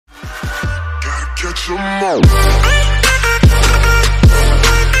some more.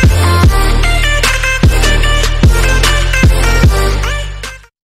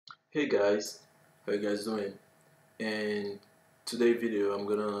 Hey guys, how you guys doing? And today video I'm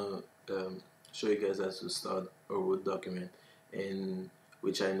gonna show you guys how to start a Word document, and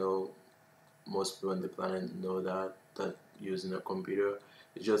which I know most people on the planet know that using a computer.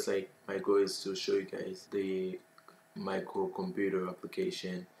 It's just like my goal is to show you guys the microcomputer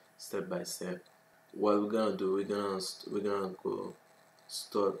application step by step. What we're gonna do, we're gonna go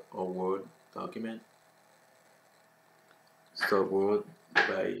start a Word document. Start Word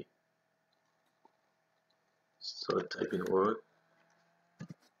by start typing Word.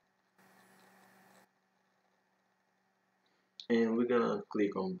 And we're gonna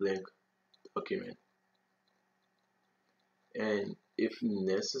click on blank document, and if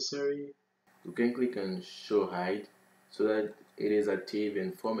necessary you can click on show hide so that it is active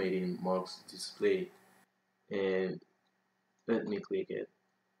and formatting marks display. And let me click it.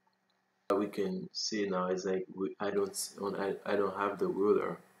 We can see now it's like I don't have the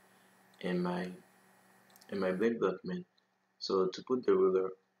ruler in my blank document. So to put the ruler,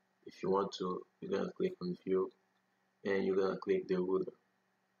 if you want to, you're gonna click on view and you're gonna click the ruler,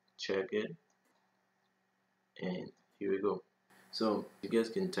 check it, and here we go. So you guys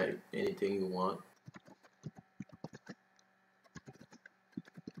can type anything you want.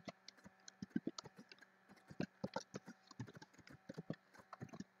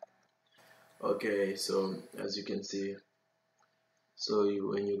 Okay, so as you can see, so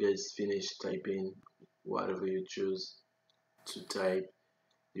when you guys finish typing whatever you choose to type,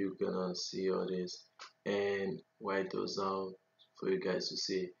 you're gonna see all this and write those down for you guys to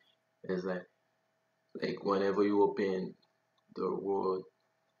see. It's like whenever you open the Word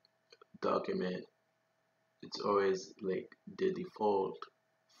document, it's always like the default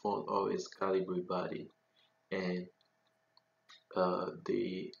font always calibrate body, and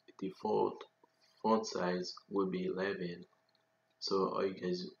the default font size will be 11. So all you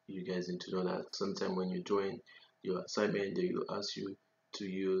guys need to know that sometime when you join your assignment, they will ask you to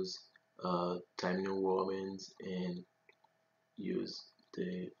use Time New Romans and use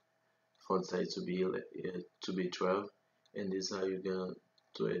the font size to be 12, and this is how you're gonna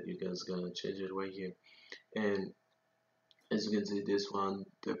do it. You guys gonna change it right here, and as you can see, this one,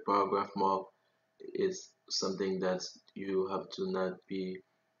 the paragraph mark, is something that you have to not be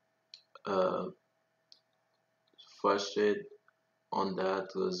uh, frustrated on that,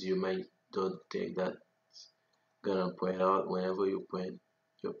 because you might don't think that gonna point out whenever you print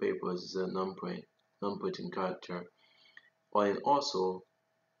your papers is a non-printing character. And also,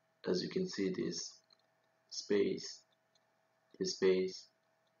 as you can see, this space, the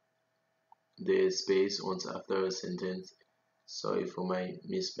space once after a sentence. Sorry for my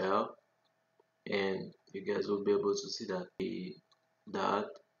misspell, and you guys will be able to see that the dot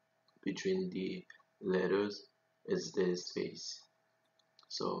between the letters is the space.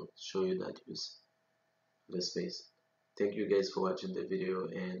 So show you that use the space. Thank you guys for watching the video,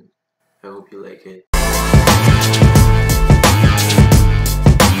 and I hope you like it.